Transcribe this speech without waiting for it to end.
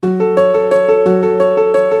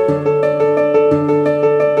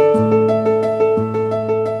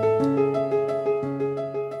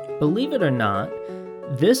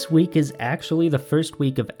This week is actually the first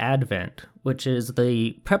week of Advent, which is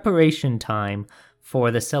the preparation time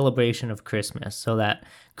for the celebration of Christmas, so that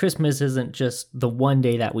Christmas isn't just the one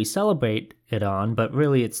day that we celebrate it on, but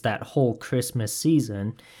really it's that whole Christmas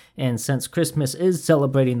season. And since Christmas is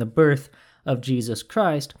celebrating the birth of Jesus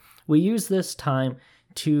Christ, we use this time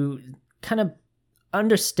to kind of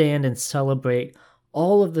understand and celebrate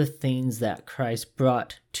all of the things that Christ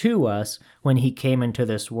brought to us when he came into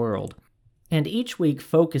this world. And each week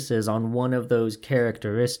focuses on one of those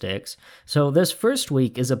characteristics. So this first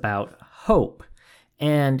week is about hope.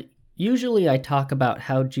 And usually I talk about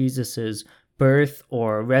how Jesus' birth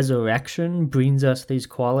or resurrection brings us these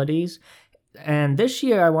qualities. And this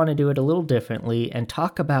year I want to do it a little differently and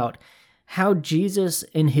talk about how Jesus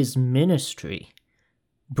in his ministry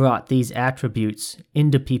brought these attributes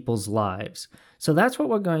into people's lives. So that's what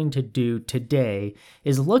we're going to do today,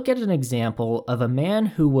 is look at an example of a man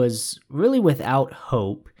who was really without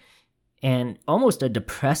hope and almost a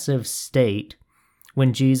depressive state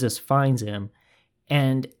when Jesus finds him,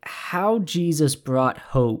 and how Jesus brought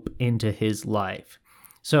hope into his life.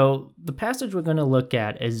 So the passage we're going to look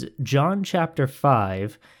at is John chapter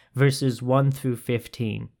 5, verses 1 through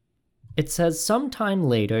 15. It says, "Sometime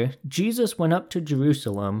later, Jesus went up to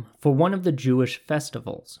Jerusalem for one of the Jewish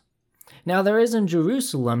festivals. Now there is in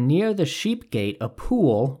Jerusalem near the sheep gate a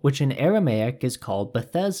pool, which in Aramaic is called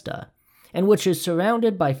Bethesda, and which is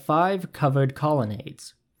surrounded by 5 covered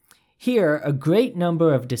colonnades. Here a great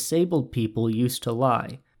number of disabled people used to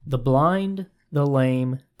lie, the blind, the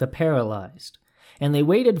lame, the paralyzed, and they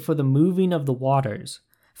waited for the moving of the waters.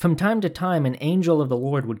 From time to time an angel of the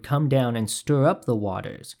Lord would come down and stir up the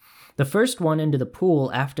waters. The first one into the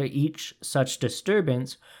pool after each such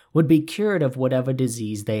disturbance would be cured of whatever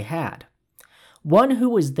disease they had. One who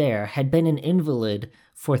was there had been an invalid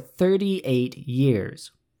for 38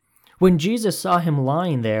 years. When Jesus saw him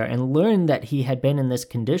lying there and learned that he had been in this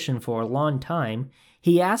condition for a long time,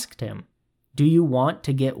 he asked him, 'Do you want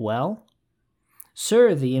to get well?'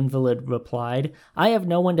 'Sir,' the invalid replied, 'I have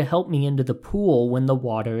no one to help me into the pool when the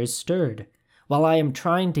water is stirred. While I am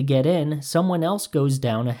trying to get in, someone else goes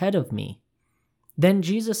down ahead of me.' Then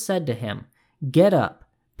Jesus said to him, 'Get up,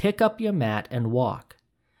 pick up your mat and walk.'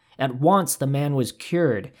 At once the man was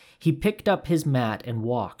cured. He picked up his mat and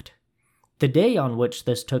walked. The day on which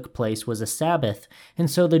this took place was a Sabbath,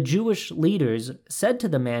 and so the Jewish leaders said to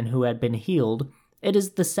the man who had been healed, 'It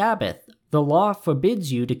is the Sabbath. The law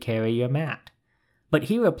forbids you to carry your mat.' But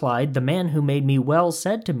he replied, 'The man who made me well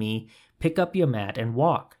said to me, pick up your mat and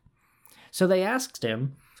walk.' So they asked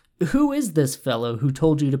him, 'Who is this fellow who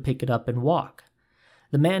told you to pick it up and walk?'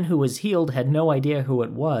 The man who was healed had no idea who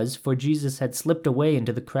it was, for Jesus had slipped away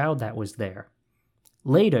into the crowd that was there.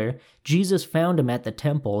 Later, Jesus found him at the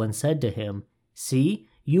temple and said to him, 'See,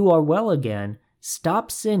 you are well again.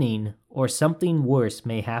 Stop sinning, or something worse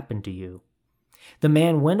may happen to you.' The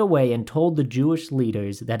man went away and told the Jewish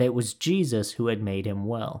leaders that it was Jesus who had made him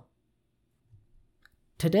well."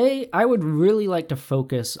 Today, I would really like to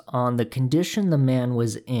focus on the condition the man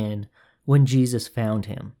was in when Jesus found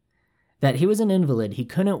him. That he was an invalid, he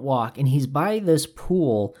couldn't walk, and he's by this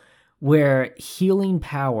pool where healing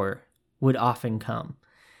power would often come.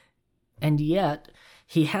 And yet,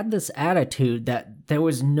 he had this attitude that there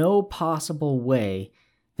was no possible way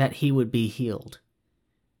that he would be healed.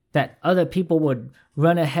 That other people would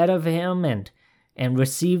run ahead of him and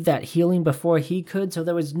receive that healing before he could, so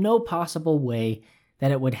there was no possible way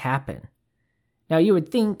that it would happen. Now you would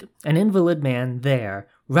think an invalid man there,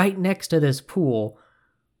 right next to this pool,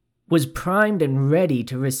 was primed and ready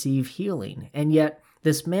to receive healing, and yet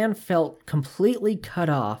this man felt completely cut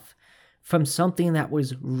off from something that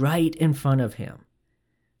was right in front of him,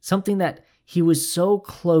 something that he was so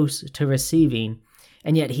close to receiving,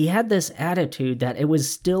 and yet he had this attitude that it was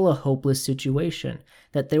still a hopeless situation,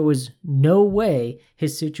 that there was no way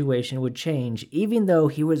his situation would change, even though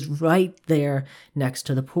he was right there next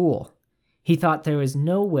to the pool. He thought there was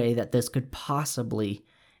no way that this could possibly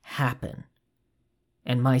happen.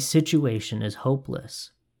 And my situation is hopeless.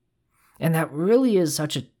 And that really is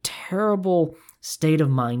such a terrible state of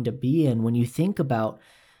mind to be in when you think about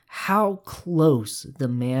how close the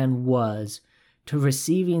man was to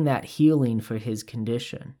receiving that healing for his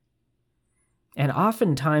condition. And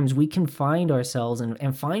oftentimes we can find ourselves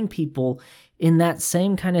and find people in that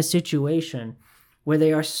same kind of situation where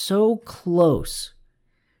they are so close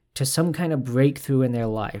to some kind of breakthrough in their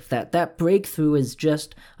life, that breakthrough is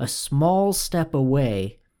just a small step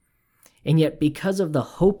away, and yet because of the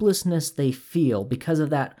hopelessness they feel, because of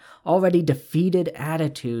that already defeated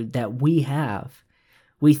attitude that we have,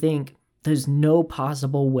 we think there's no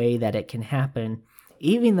possible way that it can happen,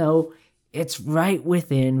 even though It's right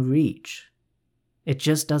within reach. It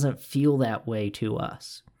just doesn't feel that way to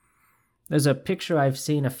us. There's a picture I've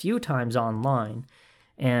seen a few times online,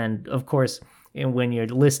 and of course, when you're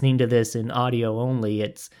listening to this in audio only,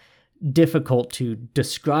 it's difficult to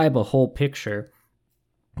describe a whole picture.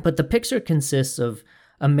 But the picture consists of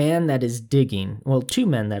a man that is digging, well, two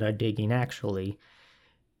men that are digging actually,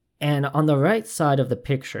 and on the right side of the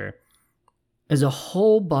picture is a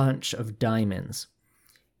whole bunch of diamonds.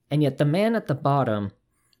 And yet the man at the bottom,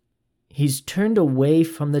 he's turned away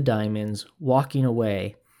from the diamonds, walking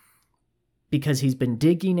away, because he's been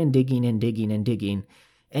digging and digging and digging and digging.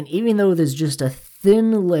 And even though there's just a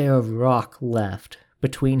thin layer of rock left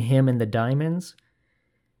between him and the diamonds,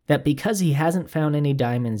 that because he hasn't found any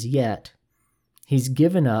diamonds yet, he's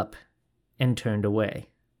given up and turned away.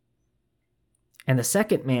 And the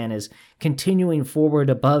second man is continuing forward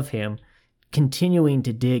above him, continuing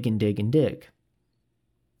to dig and dig and dig.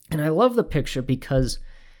 And I love the picture because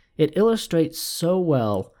it illustrates so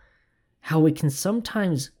well how we can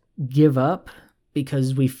sometimes give up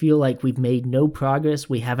because we feel like we've made no progress,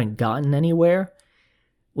 we haven't gotten anywhere,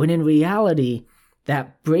 when in reality,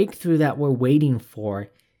 that breakthrough that we're waiting for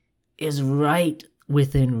is right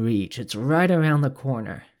within reach. It's right around the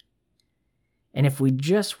corner. And if we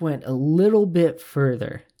just went a little bit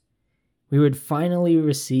further, we would finally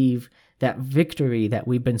receive that victory that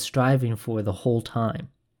we've been striving for the whole time.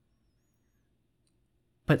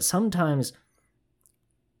 But sometimes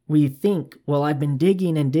we think, well, I've been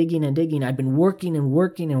digging and digging and digging. I've been working and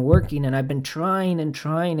working and working, and I've been trying and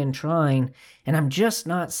trying and trying, and I'm just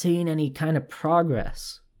not seeing any kind of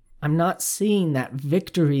progress. I'm not seeing that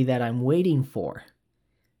victory that I'm waiting for.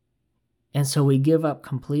 And so we give up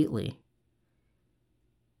completely.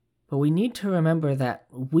 But we need to remember that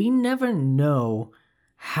we never know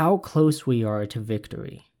how close we are to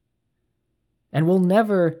victory. And we'll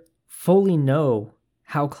never fully know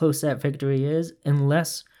how close that victory is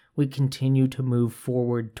unless we continue to move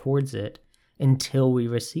forward towards it until we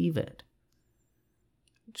receive it.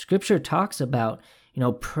 Scripture talks about,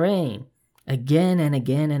 praying again and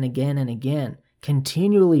again and again and again,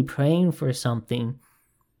 continually praying for something,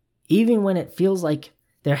 even when it feels like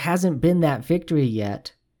there hasn't been that victory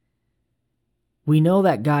yet. We know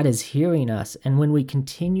that God is hearing us, and when we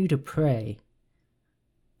continue to pray,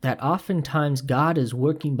 that oftentimes God is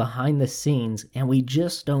working behind the scenes and we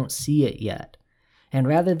just don't see it yet. And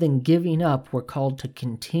rather than giving up, we're called to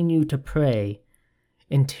continue to pray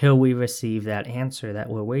until we receive that answer that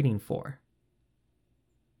we're waiting for.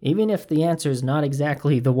 Even if the answer is not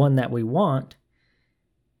exactly the one that we want,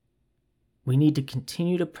 we need to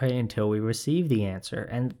continue to pray until we receive the answer.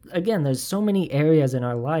 And again, there's so many areas in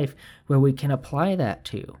our life where we can apply that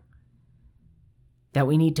to. That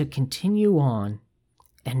we need to continue on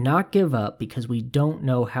and not give up because we don't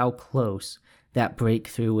know how close that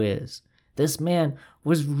breakthrough is. This man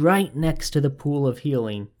was right next to the pool of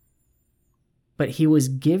healing, but he was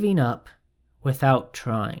giving up without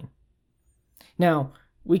trying. Now,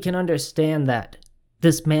 we can understand that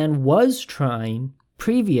this man was trying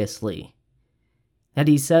previously. That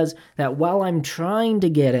he says that while I'm trying to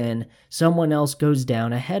get in, someone else goes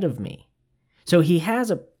down ahead of me. So he has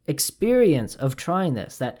an experience of trying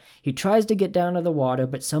this, that he tries to get down to the water,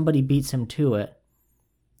 but somebody beats him to it.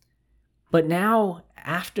 But now,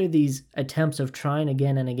 after these attempts of trying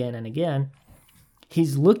again and again and again,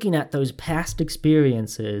 he's looking at those past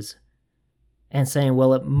experiences and saying,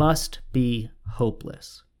 well, it must be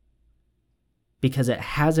hopeless because it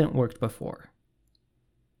hasn't worked before.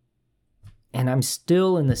 And I'm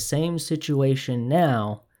still in the same situation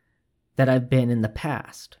now that I've been in the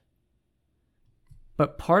past.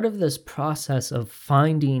 But part of this process of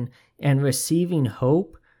finding and receiving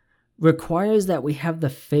hope requires that we have the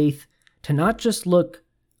faith to not just look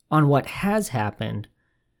on what has happened,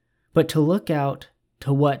 but to look out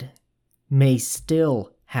to what may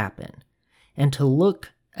still happen, and to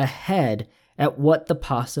look ahead at what the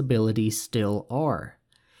possibilities still are.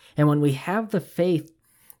 And when we have the faith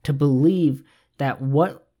to believe that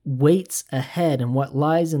what waits ahead and what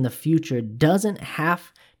lies in the future doesn't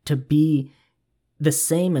have to be the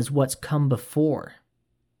same as what's come before,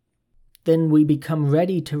 then we become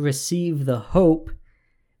ready to receive the hope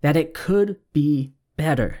that it could be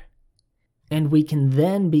better. And we can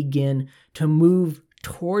then begin to move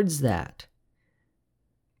towards that.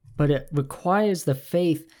 But it requires the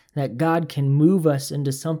faith that God can move us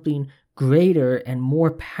into something greater and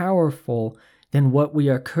more powerful than what we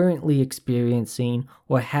are currently experiencing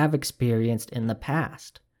or have experienced in the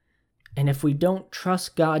past. And if we don't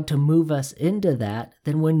trust God to move us into that,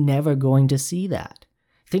 then we're never going to see that.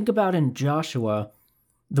 Think about in Joshua,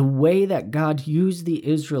 the way that God used the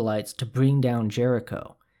Israelites to bring down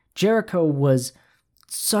Jericho. Jericho was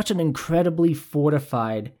such an incredibly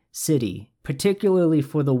fortified city, particularly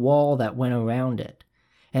for the wall that went around it.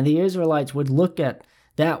 And the Israelites would look at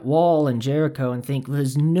that wall in Jericho and think,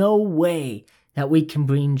 there's no way that we can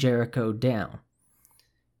bring Jericho down.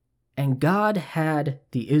 And God had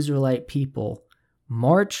the Israelite people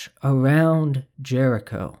march around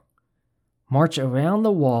Jericho, march around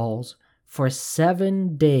the walls for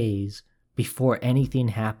 7 days before anything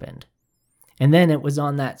happened. And then it was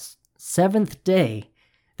on that 7th day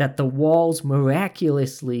that the walls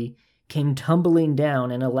miraculously came tumbling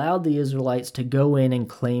down and allowed the Israelites to go in and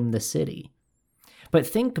claim the city. But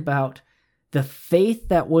think about the faith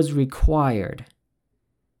that was required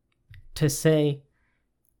to say,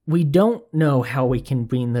 we don't know how we can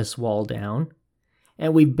bring this wall down,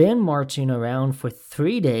 and we've been marching around for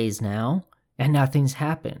 3 days now, and nothing's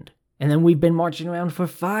happened. And then we've been marching around for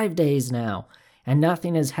 5 days now, and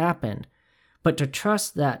nothing has happened. But to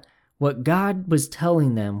trust that what God was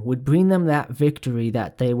telling them would bring them that victory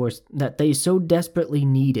that they so desperately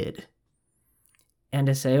needed. And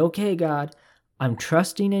to say, okay, God, I'm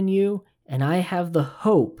trusting in you, and I have the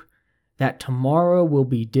hope that tomorrow will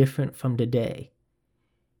be different from today.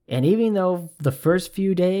 And even though the first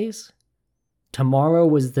few days, tomorrow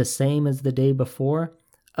was the same as the day before,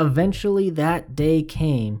 eventually that day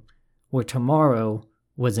came where tomorrow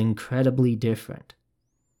was incredibly different.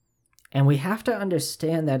 And we have to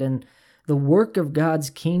understand that in the work of God's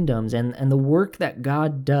kingdoms and the work that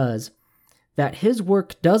God does, that his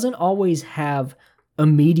work doesn't always have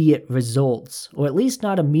immediate results, or at least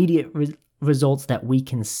not immediate results that we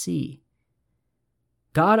can see.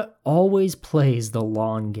 God always plays the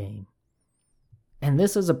long game. And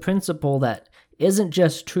this is a principle that isn't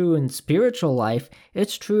just true in spiritual life,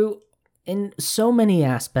 it's true in so many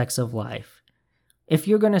aspects of life. If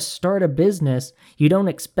you're going to start a business, you don't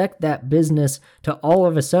expect that business to all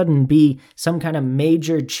of a sudden be some kind of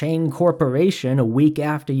major chain corporation a week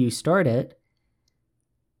after you start it,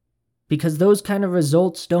 because those kind of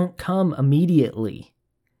results don't come immediately.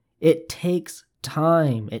 It takes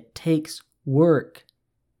time. It takes work.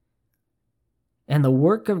 And the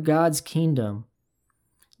work of God's kingdom,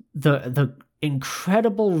 the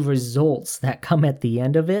incredible results that come at the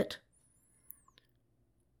end of it,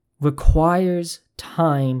 requires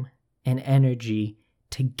time and energy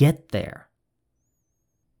to get there.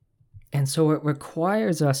 And so it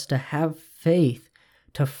requires us to have faith,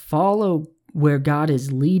 to follow where God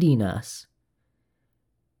is leading us,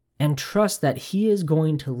 and trust that he is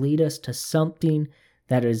going to lead us to something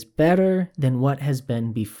that is better than what has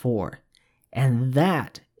been before. And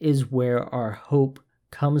that is where our hope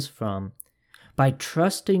comes from, by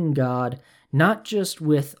trusting God not just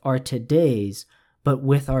with our todays, but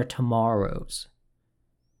with our tomorrows.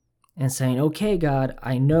 And saying, okay, God,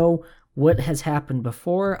 I know what has happened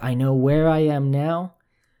before, I know where I am now,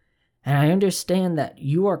 and I understand that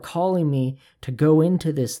you are calling me to go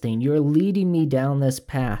into this thing. You're leading me down this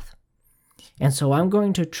path. And so I'm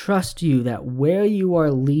going to trust you that where you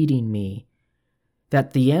are leading me,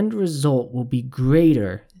 that the end result will be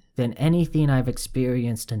greater than anything I've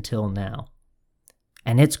experienced until now.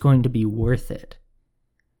 And it's going to be worth it.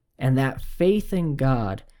 And that faith in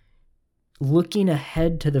God, looking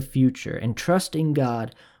ahead to the future and trusting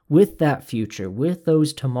God with that future, with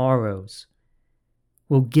those tomorrows,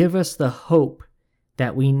 will give us the hope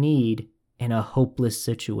that we need in a hopeless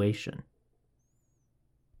situation.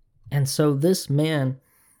 And so this man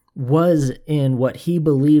was in what he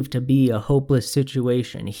believed to be a hopeless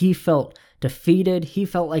situation. He felt defeated. He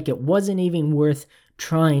felt like it wasn't even worth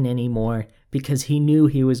trying anymore because he knew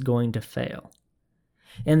he was going to fail.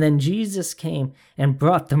 And then Jesus came and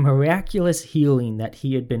brought the miraculous healing that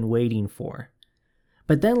he had been waiting for.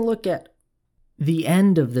 But then look at the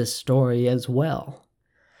end of this story as well.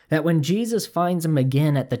 That when Jesus finds him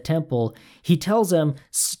again at the temple, he tells him,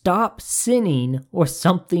 stop sinning or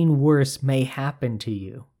something worse may happen to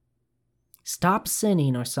you. Stop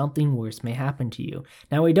sinning or something worse may happen to you.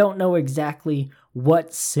 Now, we don't know exactly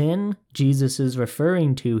what sin Jesus is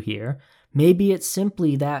referring to here. Maybe it's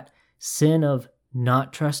simply that sin of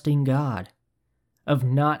not trusting God, of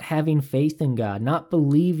not having faith in God, not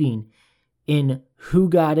believing in who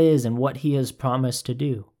God is and what he has promised to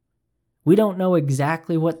do. We don't know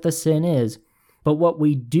exactly what the sin is, but what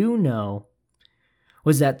we do know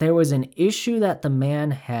was that there was an issue that the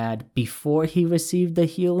man had before he received the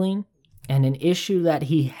healing, and an issue that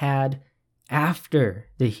he had after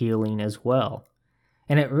the healing as well.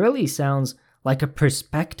 And it really sounds like a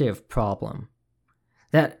perspective problem.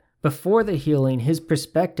 That before the healing, his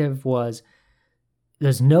perspective was,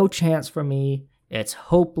 there's no chance for me, It's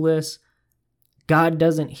hopeless. God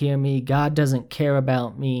doesn't hear me. God doesn't care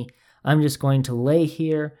about me. I'm just going to lay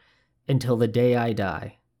here until the day I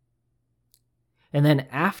die. And then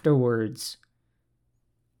afterwards,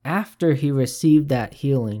 after he received that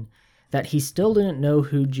healing, that he still didn't know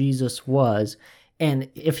who Jesus was, and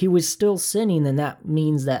if he was still sinning, then that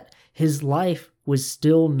means that his life was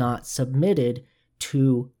still not submitted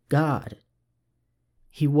to God.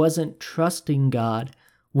 He wasn't trusting God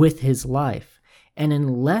with his life. And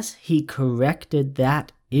unless he corrected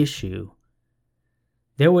that issue,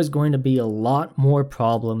 there was going to be a lot more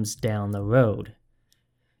problems down the road.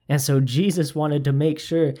 And so Jesus wanted to make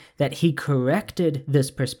sure that he corrected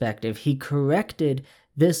this perspective. He corrected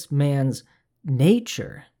this man's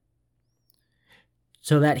nature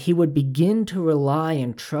so that he would begin to rely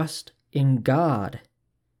and trust in God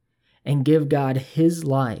and give God his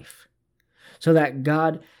life so that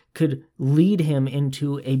God could lead him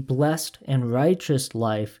into a blessed and righteous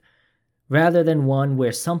life rather than one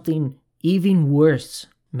where something even worse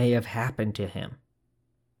may have happened to him.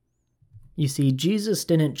 You see, Jesus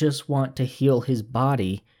didn't just want to heal his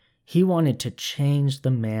body, he wanted to change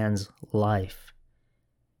the man's life.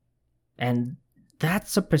 And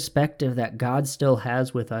that's a perspective that God still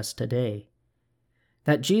has with us today.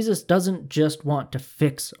 That Jesus doesn't just want to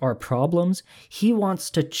fix our problems, he wants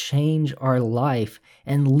to change our life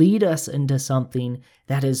and lead us into something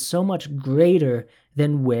that is so much greater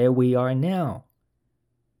than where we are now.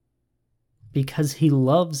 Because he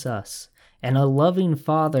loves us, and a loving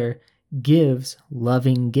Father gives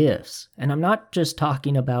loving gifts. And I'm not just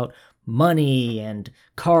talking about money and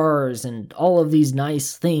cars and all of these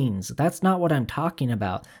nice things. That's not what I'm talking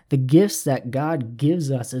about. The gifts that God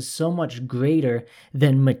gives us is so much greater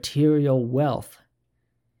than material wealth.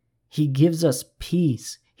 He gives us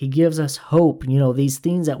peace. He gives us hope. These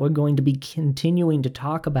things that we're going to be continuing to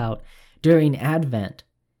talk about during Advent.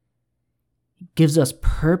 He gives us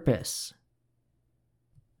purpose.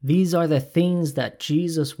 These are the things that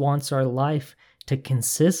Jesus wants our life to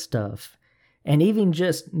consist of. And even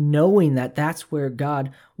just knowing that that's where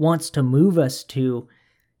God wants to move us to,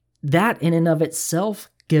 that in and of itself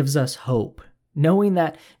gives us hope. Knowing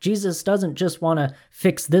that Jesus doesn't just want to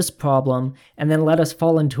fix this problem and then let us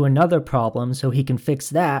fall into another problem so he can fix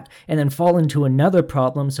that, and then fall into another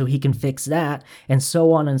problem so he can fix that, and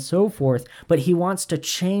so on and so forth. But he wants to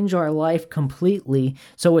change our life completely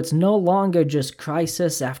so it's no longer just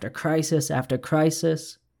crisis after crisis after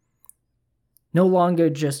crisis. No longer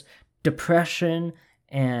just depression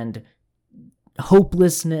and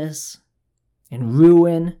hopelessness and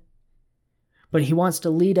ruin. But he wants to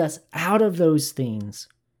lead us out of those things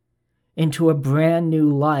into a brand new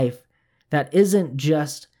life that isn't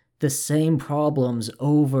just the same problems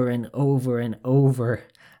over and over and over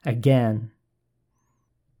again.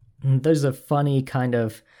 And there's a funny kind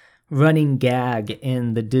of running gag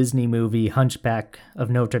in the Disney movie Hunchback of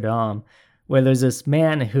Notre Dame, where there's this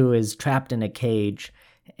man who is trapped in a cage,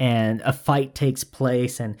 and a fight takes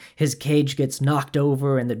place, and his cage gets knocked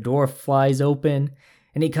over, and the door flies open.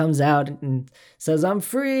 And he comes out and says, I'm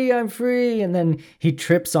free, and then he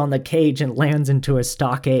trips on the cage and lands into a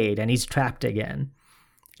stockade, and he's trapped again.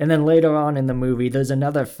 And then later on in the movie, there's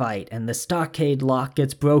another fight, and the stockade lock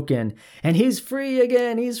gets broken, and he's free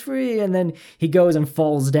again, and then he goes and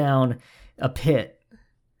falls down a pit.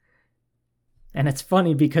 And it's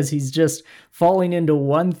funny because he's just falling into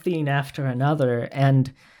one thing after another,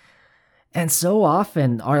 and so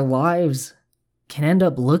often our lives can end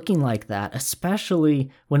up looking like that,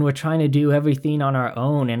 especially when we're trying to do everything on our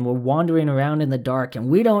own and we're wandering around in the dark and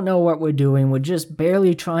we don't know what we're doing. We're just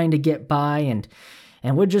barely trying to get by, and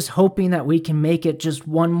we're just hoping that we can make it just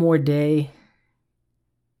one more day.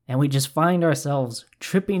 And we just find ourselves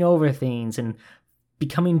tripping over things and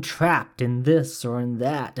becoming trapped in this or in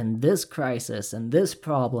that and this crisis and this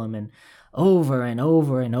problem and over and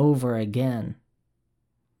over and over again.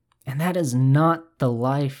 And that is not the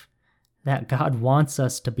life that God wants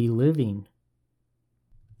us to be living.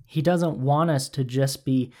 He doesn't want us to just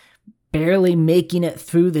be barely making it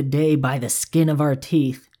through the day by the skin of our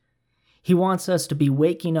teeth. He wants us to be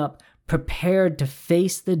waking up prepared to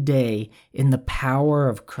face the day in the power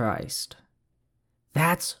of Christ.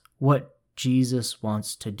 That's what Jesus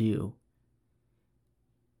wants to do.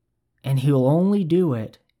 And he'll only do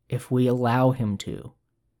it if we allow him to.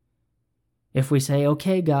 If we say,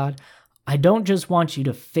 okay, God, I don't just want you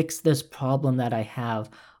to fix this problem that I have.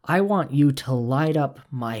 I want you to light up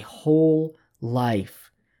my whole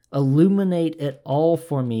life. Illuminate it all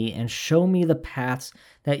for me and show me the paths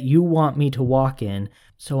that you want me to walk in,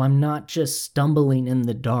 so I'm not just stumbling in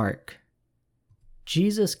the dark.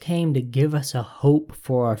 Jesus came to give us a hope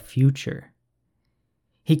for our future.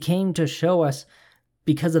 He came to show us,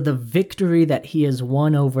 because of the victory that he has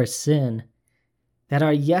won over sin, that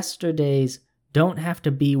our yesterdays don't have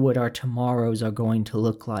to be what our tomorrows are going to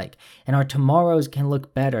look like. And our tomorrows can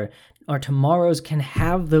look better. Our tomorrows can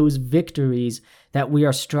have those victories that we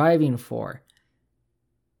are striving for.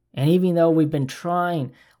 And even though we've been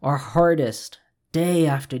trying our hardest day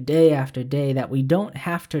after day after day, that we don't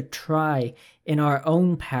have to try in our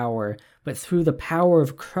own power, but through the power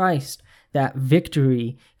of Christ, that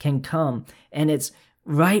victory can come. And it's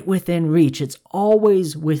right within reach. It's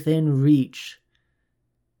always within reach.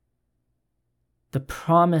 The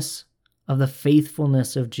promise of the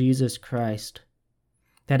faithfulness of Jesus Christ,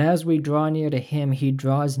 that as we draw near to him, he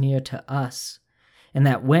draws near to us, and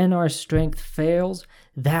that when our strength fails,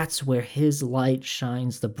 that's where his light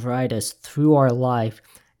shines the brightest through our life,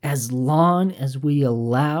 as long as we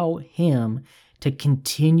allow him to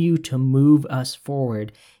continue to move us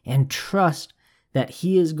forward and trust that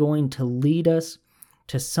he is going to lead us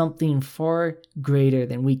to something far greater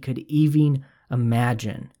than we could even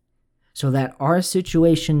imagine. So that our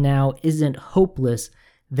situation now isn't hopeless.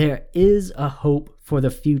 There is a hope for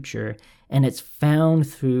the future, and it's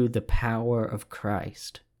found through the power of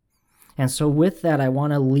Christ. And so with that, I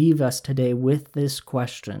want to leave us today with this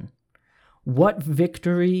question. What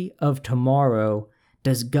victory of tomorrow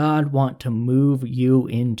does God want to move you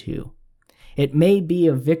into? It may be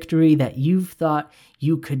a victory that you've thought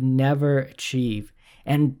you could never achieve,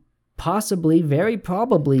 and possibly, very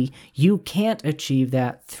probably, you can't achieve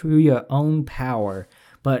that through your own power.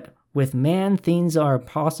 But with man, things are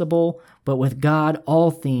possible, but with God, all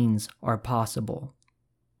things are possible.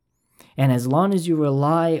 And as long as you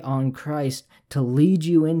rely on Christ to lead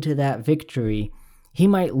you into that victory, he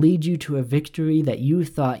might lead you to a victory that you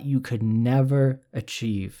thought you could never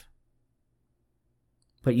achieve.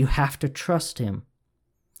 But you have to trust him.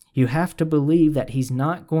 You have to believe that he's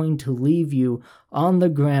not going to leave you on the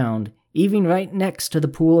ground, even right next to the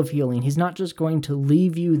pool of healing. He's not just going to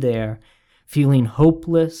leave you there feeling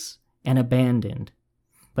hopeless and abandoned.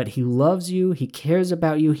 But he loves you, he cares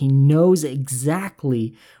about you, he knows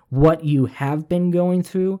exactly what you have been going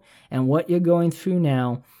through and what you're going through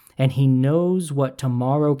now, and he knows what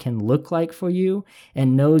tomorrow can look like for you,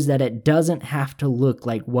 and knows that it doesn't have to look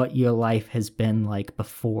like what your life has been like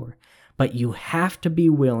before. But you have to be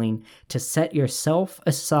willing to set yourself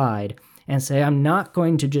aside and say, I'm not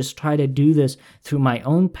going to just try to do this through my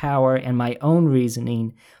own power and my own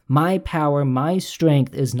reasoning. My power, my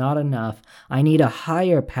strength is not enough. I need a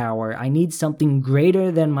higher power. I need something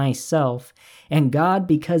greater than myself. And God,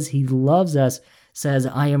 because he loves us, says,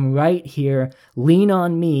 I am right here. Lean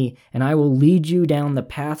on me, and I will lead you down the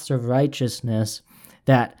paths of righteousness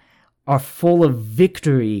that are full of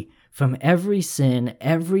victory from every sin,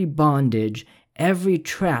 every bondage, every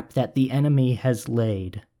trap that the enemy has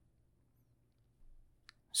laid.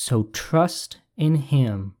 So trust in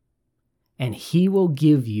him, and he will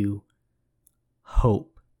give you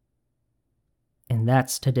hope. And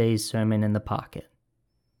that's today's Sermon in the Pocket.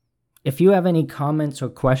 If you have any comments or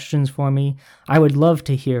questions for me, I would love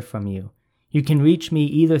to hear from you. You can reach me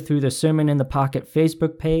either through the Sermon in the Pocket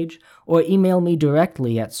Facebook page or email me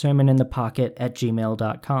directly at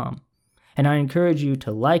sermoninthepocket@gmail.com. And I encourage you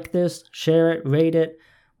to like this, share it, rate it,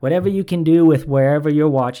 whatever you can do with wherever you're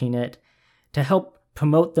watching it to help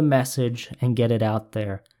promote the message and get it out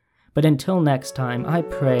there. But until next time, I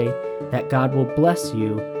pray that God will bless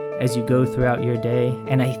you as you go throughout your day,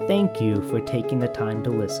 and I thank you for taking the time to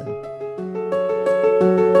listen.